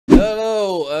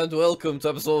Hello and welcome to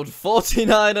episode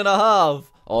 49.5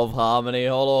 of Harmony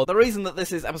Hollow. The reason that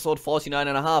this is episode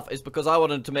 49.5 is because I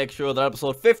wanted to make sure that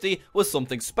episode 50 was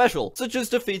something special, such as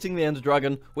defeating the Ender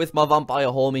Dragon with my vampire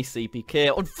homie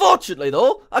CPK. Unfortunately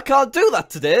though, I can't do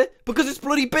that today because it's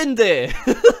bloody bin day.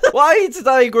 Why did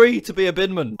I agree to be a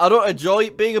binman? I don't enjoy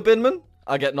being a binman.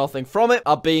 I get nothing from it.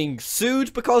 I'm being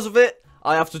sued because of it.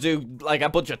 I have to do, like, a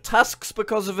bunch of tasks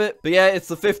because of it. But yeah, it's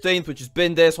the 15th, which is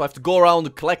bin day, so I have to go around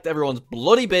and collect everyone's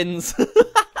bloody bins.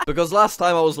 Because last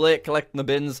time I was late collecting the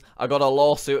bins, I got a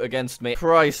lawsuit against me.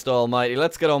 Christ almighty,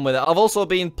 let's get on with it. I've also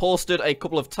been posted a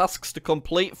couple of tasks to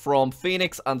complete from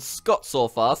Phoenix and Scott so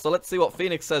far, so let's see what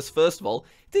Phoenix says first of all.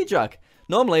 Dear Jack,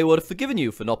 normally I would have forgiven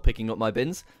you for not picking up my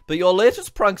bins, but your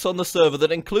latest pranks on the server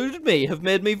that included me have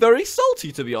made me very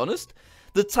salty, to be honest.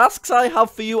 The tasks I have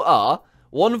for you are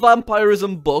 1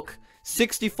 vampirism book,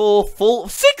 64 full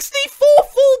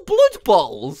blood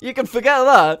bottles. You can forget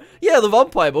that. Yeah, the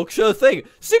vampire book, sure thing.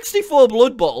 64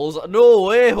 blood bottles. No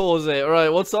way, Jose. Right,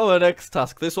 what's our next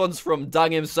task? This one's from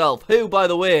Dang himself, who, by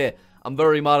the way, I'm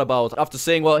very mad about after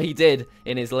seeing what he did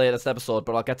in his latest episode,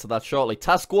 but I'll get to that shortly.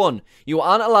 Task 1. You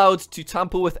aren't allowed to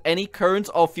tamper with any current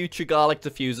or future garlic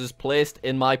diffusers placed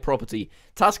in my property.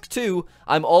 Task 2.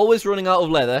 I'm always running out of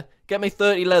leather. Get me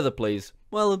 30 leather, please.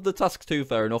 Well, the task 2,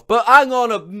 fair enough. But hang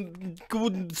on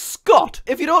Scott!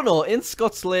 If you don't know, in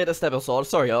Scott's latest episode,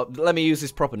 sorry, let me use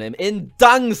his proper name. In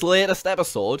Dang's latest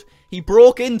episode, he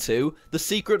broke into the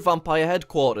secret vampire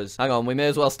headquarters. Hang on, we may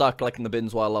as well start collecting the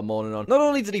bins while I'm moaning on. Not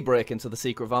only did he break into the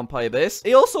secret vampire base,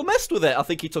 he also messed with it. I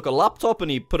think he took a laptop and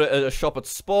he put it at a shop at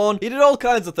Spawn. He did all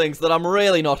kinds of things that I'm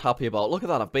really not happy about. Look at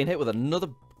that, I've been hit with another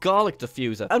garlic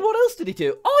diffuser. And what else did he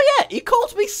do? Oh yeah, he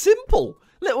called me simple.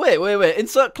 Wait.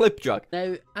 Insert clip, Jack.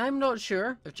 Now, I'm not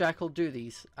sure if Jack will do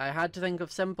these. I had to think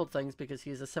of simple things because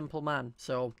he's a simple man.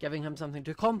 So, giving him something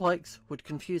too complex would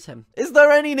confuse him. Is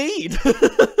there any need?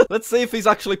 Let's see if he's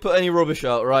actually put any rubbish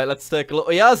out. Right, let's take a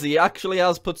look. He actually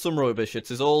has put some rubbish. It's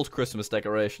his old Christmas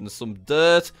decorations. Some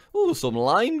dirt. Ooh, some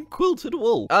line quilted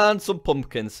wool. And some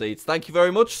pumpkin seeds. Thank you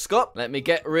very much, Scott. Let me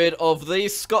get rid of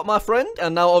these, Scott, my friend.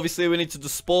 And now, obviously, we need to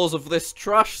dispose of this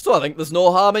trash. So, I think there's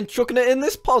no harm in chucking it in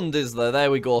this pond, is there?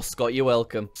 There we go, Scott, you're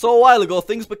welcome. So a while ago,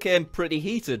 things became pretty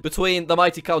heated between the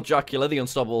mighty Count Dracula, the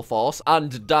unstoppable force,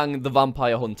 and Dang, the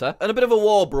vampire hunter, and a bit of a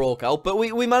war broke out, but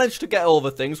we managed to get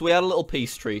over things. We had a little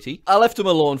peace treaty. I left him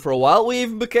alone for a while. We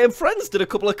even became friends, did a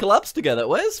couple of collabs together.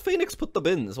 Where's Phoenix put the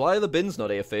bins? Why are the bins not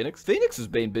here, Phoenix? Phoenix has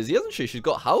been busy, hasn't she? She's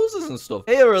got houses and stuff.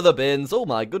 Here are the bins. Oh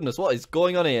my goodness, what is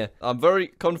going on here? I'm very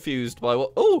confused by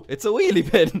what... Oh, it's a wheelie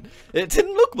bin. It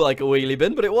didn't look like a wheelie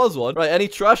bin, but it was one. Right, any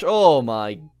trash? Oh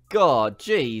my God,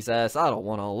 Jesus, I don't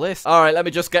want all this. Alright, let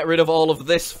me just get rid of all of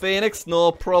this, Phoenix. No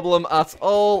problem at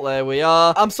all. There we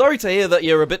are. I'm sorry to hear that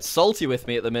you're a bit salty with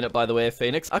me at the minute, by the way,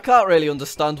 Phoenix. I can't really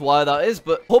understand why that is,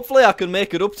 but hopefully I can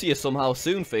make it up to you somehow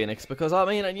soon, Phoenix, because, I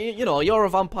mean, you know, you're a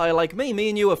vampire like me. Me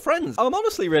and you are friends. I'm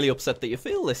honestly really upset that you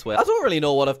feel this way. I don't really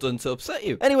know what I've done to upset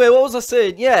you. Anyway, what was I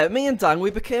saying? Yeah, me and Dan, we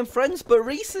became friends, but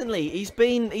recently he's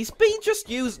been just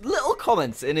used little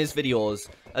comments in his videos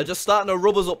are just starting to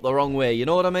rub us up the wrong way, you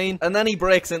know what I mean? And then he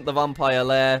breaks into the vampire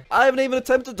lair. I haven't even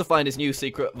attempted to find his new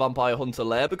secret vampire hunter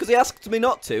lair because he asked me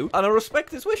not to, and I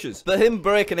respect his wishes. But him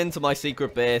breaking into my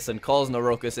secret base and causing a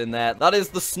ruckus in there, that is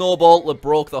the snowball that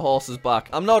broke the horse's back.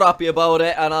 I'm not happy about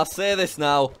it, and I'll say this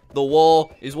now. The war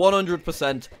is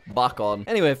 100% back on.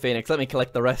 Anyway, Phoenix, let me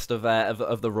collect the rest of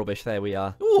the rubbish. There we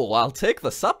are. Ooh, I'll take the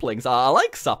saplings. I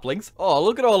like saplings. Oh,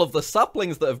 look at all of the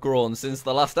saplings that have grown since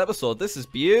the last episode. This is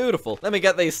beautiful. Let me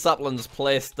get these saplings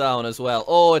placed down as well.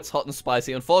 Oh, it's hot and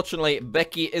spicy. Unfortunately,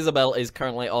 Becky Isabel is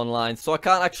currently online, so I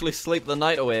can't actually sleep the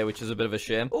night away, which is a bit of a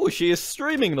shame. Oh, she is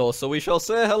streaming though, so we shall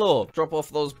say hello. Drop off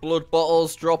those blood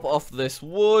bottles. Drop off this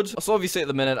wood. So obviously at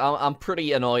the minute, I'm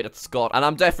pretty annoyed at Scott, and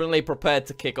I'm definitely prepared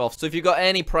to kick off. So if you've got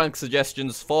any prank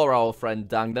suggestions for our friend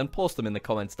Dang, then post them in the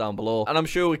comments down below, and I'm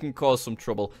sure we can cause some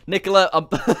trouble. Nicola,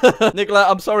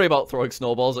 I'm sorry about throwing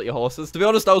snowballs at your horses. To be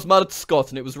honest, I was mad at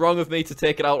Scott, and it was wrong of me to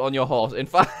take it out on your horse. In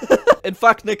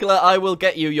fact, Nicola, I will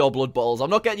get you your blood bottles. I'm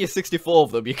not getting you 64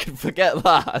 of them. You can forget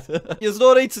that. There's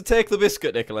no need to take the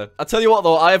biscuit, Nicola. I tell you what,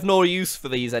 though, I have no use for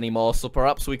these anymore, so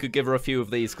perhaps we could give her a few of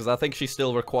these, because I think she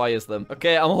still requires them.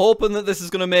 Okay, I'm hoping that this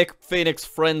is going to make Phoenix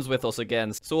friends with us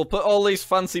again. So we'll put all these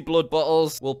fancy fancy blood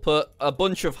bottles. We'll put a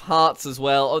bunch of hearts as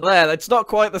well. Oh, there, it's not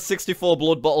quite the 64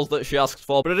 blood bottles that she asked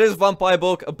for, but it is a vampire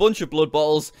book, a bunch of blood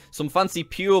bottles, some fancy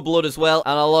pure blood as well,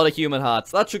 and a lot of human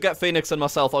hearts. That should get Phoenix and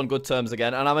myself on good terms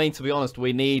again. And I mean, to be honest,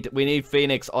 we need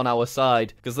Phoenix on our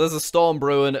side, because there's a storm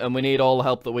brewing, and we need all the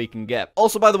help that we can get.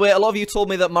 Also, by the way, a lot of you told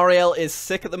me that Marielle is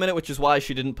sick at the minute, which is why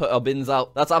she didn't put her bins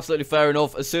out. That's absolutely fair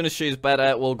enough. As soon as she's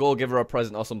better, we'll go give her a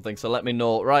present or something, so let me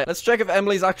know. Right, let's check if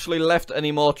Emily's actually left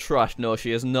any more trash. No,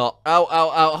 she is not. Ow, ow,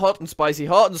 ow, hot and spicy,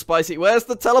 hot and spicy. Where's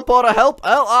the teleporter? Help,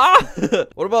 help, ah!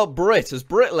 What about Brit? Has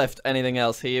Brit left anything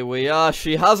else? Here we are.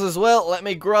 She has as well. Let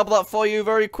me grab that for you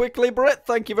very quickly, Brit.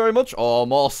 Thank you very much. Oh,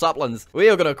 more saplings. We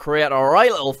are going to create a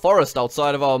right little forest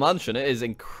outside of our mansion. It is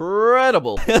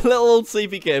incredible. Little old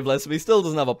CPK, bless him. He still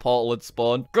doesn't have a portal at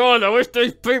spawn. God, I wish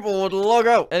these people would log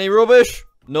out. Any rubbish?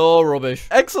 No rubbish.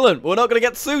 Excellent. We're not going to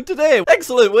get sued today.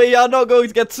 Excellent. We are not going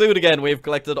to get sued again. We've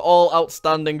collected all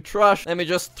outstanding trash. Let me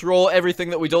just throw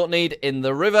everything that we don't need in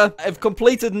the river. I've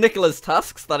completed Nicola's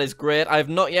tasks. That is great. I have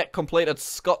not yet completed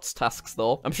Scott's tasks,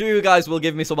 though. I'm sure you guys will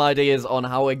give me some ideas on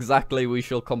how exactly we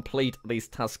shall complete these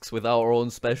tasks with our own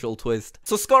special twist.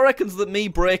 So Scott reckons that me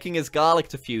breaking his garlic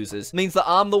diffusers means that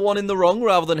I'm the one in the wrong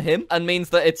rather than him, and means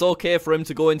that it's okay for him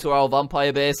to go into our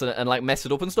vampire base and like mess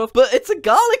it up and stuff. But it's a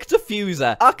garlic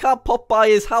diffuser. I can't pop by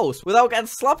his house without getting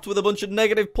slapped with a bunch of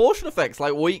negative potion effects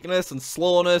like weakness and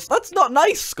slowness. That's not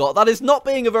nice, Scott. That is not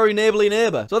being a very neighbourly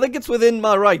neighbour. So I think it's within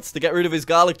my rights to get rid of his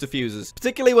garlic diffusers.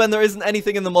 Particularly when there isn't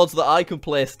anything in the mods that I can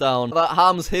place down that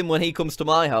harms him when he comes to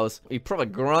my house. He probably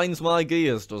grinds my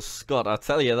gears, does Scott, I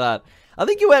tell you that. I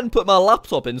think you went and put my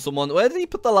laptop in someone. Where did he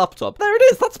put the laptop? There it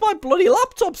is. That's my bloody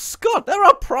laptop, Scott. There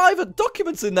are private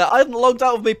documents in there. I hadn't logged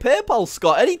out of my PayPal,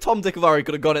 Scott. Any Tom, Dick, or Harry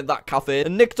could have gone in that cafe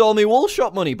and nicked all my wool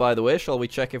shop money, by the way. Shall we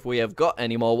check if we have got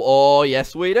any more? Oh,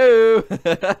 yes, we do.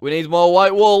 We need more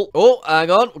white wool. Oh,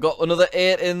 hang on. We've got another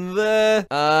 8 in there.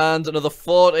 And another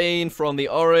 14 from the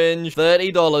orange.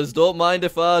 $30. Don't mind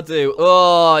if I do.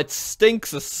 Oh, it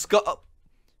stinks of Scott.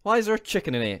 Why is there a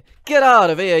chicken in here? Get out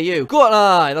of here, you! Go on,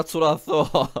 aye! That's what I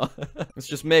thought. Let's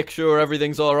just make sure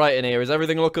everything's alright in here. Is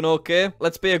everything looking okay?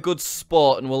 Let's be a good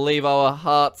sport and we'll leave our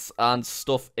hearts and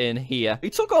stuff in here. He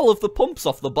took all of the pumps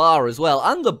off the bar as well,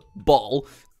 and the bottle.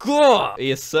 God!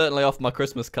 He is certainly off my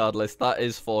Christmas card list, that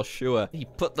is for sure. He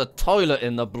put the toilet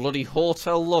in the bloody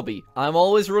hotel lobby. I'm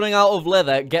always running out of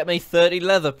leather. Get me 30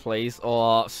 leather, please.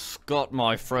 Oh, Scott,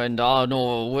 my friend, I know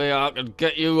a way I could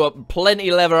get you plenty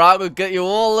leather. I could get you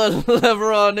all the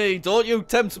leather I need. Don't you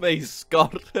tempt me,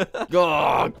 Scott.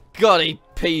 Oh, God, he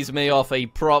pees me off, he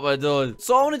proper does.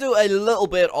 So I want to do a little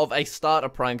bit of a starter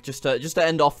prank just to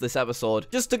end off this episode,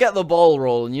 just to get the ball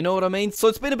rolling, you know what I mean? So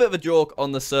it's been a bit of a joke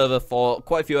on the server for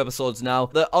quite a few episodes now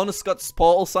that on Scott's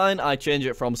portal sign I change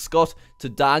it from Scott to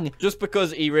Dang, just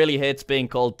because he really hates being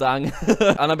called Dang.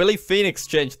 And I believe Phoenix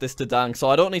changed this to Dang, so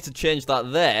I don't need to change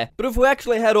that there. But if we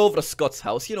actually head over to Scott's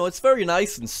house, you know, it's very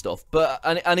nice and stuff, but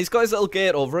and he's got his little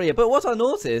gate over here, but what I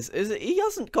notice is that he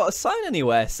hasn't got a sign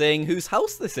anywhere saying whose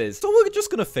house this is. So we're just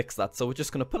gonna fix that. So we're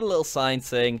just gonna put a little sign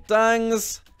saying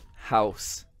Dang's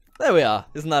house. There we are.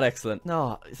 Isn't that excellent?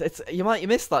 No, you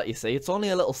missed that, you see. It's only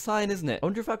a little sign, isn't it? I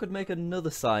wonder if I could make another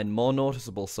sign more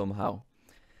noticeable somehow.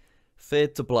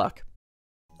 Fade to black.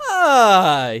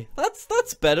 Aye,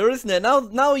 that's better, isn't it?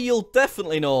 Now you'll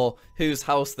definitely know whose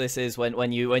house this is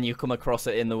when you come across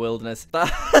it in the wilderness.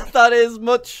 That is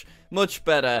much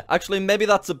better. Actually, maybe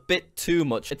that's a bit too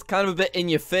much. It's kind of a bit in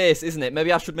your face, isn't it?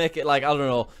 Maybe I should make it like, I don't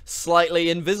know, slightly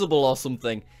invisible or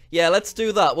something. Yeah, let's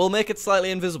do that. We'll make it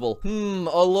slightly invisible.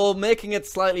 Although making it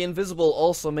slightly invisible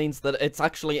also means that it's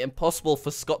actually impossible for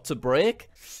Scott to break.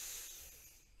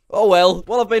 Oh well.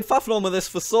 Well, I've been faffing on with this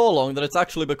for so long that it's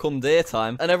actually become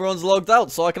daytime, and everyone's logged out,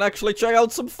 so I can actually check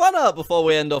out some fan art before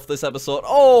we end off this episode.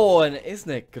 Oh, and isn't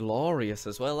it glorious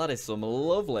as well? That is some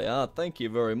lovely art. Thank you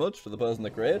very much to the person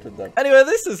that created that. Anyway,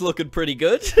 this is looking pretty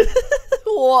good.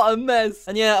 What a mess.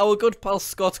 And yeah, our good pal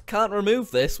Scott can't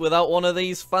remove this without one of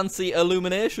these fancy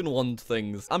illumination wand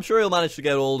things. I'm sure he'll manage to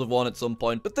get hold of one at some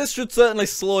point, but this should certainly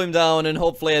slow him down and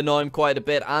hopefully annoy him quite a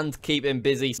bit and keep him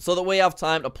busy so that we have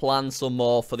time to plan some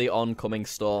more for the oncoming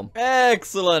storm.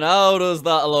 Excellent. How does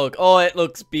that look? Oh, it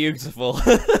looks beautiful.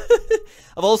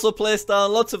 I've also placed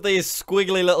down lots of these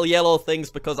squiggly little yellow things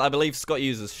because I believe Scott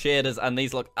uses shaders, and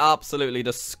these look absolutely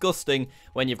disgusting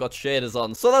when you've got shaders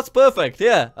on. So that's perfect.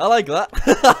 Yeah, I like that.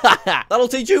 That'll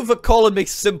teach you for calling me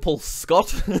simple,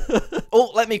 Scott.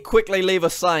 Oh, let me quickly leave a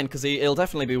sign because he'll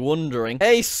definitely be wondering.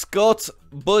 Hey, Scott,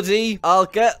 buddy, I'll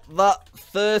get that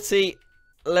 30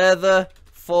 leather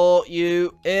for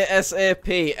you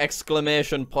ASAP!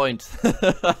 Exclamation point.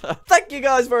 Thank you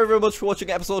guys very, very much for watching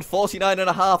episode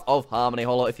 49.5 of Harmony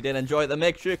Hollow. If you did enjoy it, then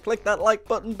make sure you click that like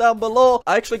button down below.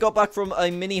 I actually got back from a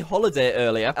mini holiday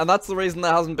earlier, and that's the reason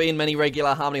there hasn't been many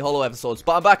regular Harmony Hollow episodes.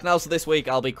 But I'm back now, so this week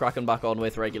I'll be cracking back on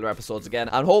with regular episodes again.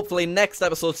 And hopefully next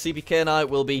episode, CPK and I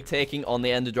will be taking on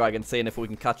the Ender Dragon, seeing if we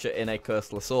can catch it in a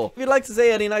cursed lasso. If you'd like to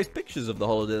see any nice pictures of the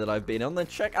holiday that I've been on, then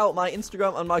check out my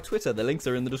Instagram and my Twitter. The links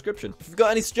are in the description. If you've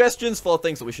got any suggestions for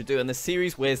things that we should do in this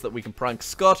series, ways that we can prank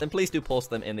Scott, then please do post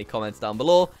them in the comments down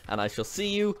below, and I shall see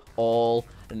you all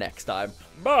next time.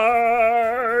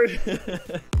 Bye!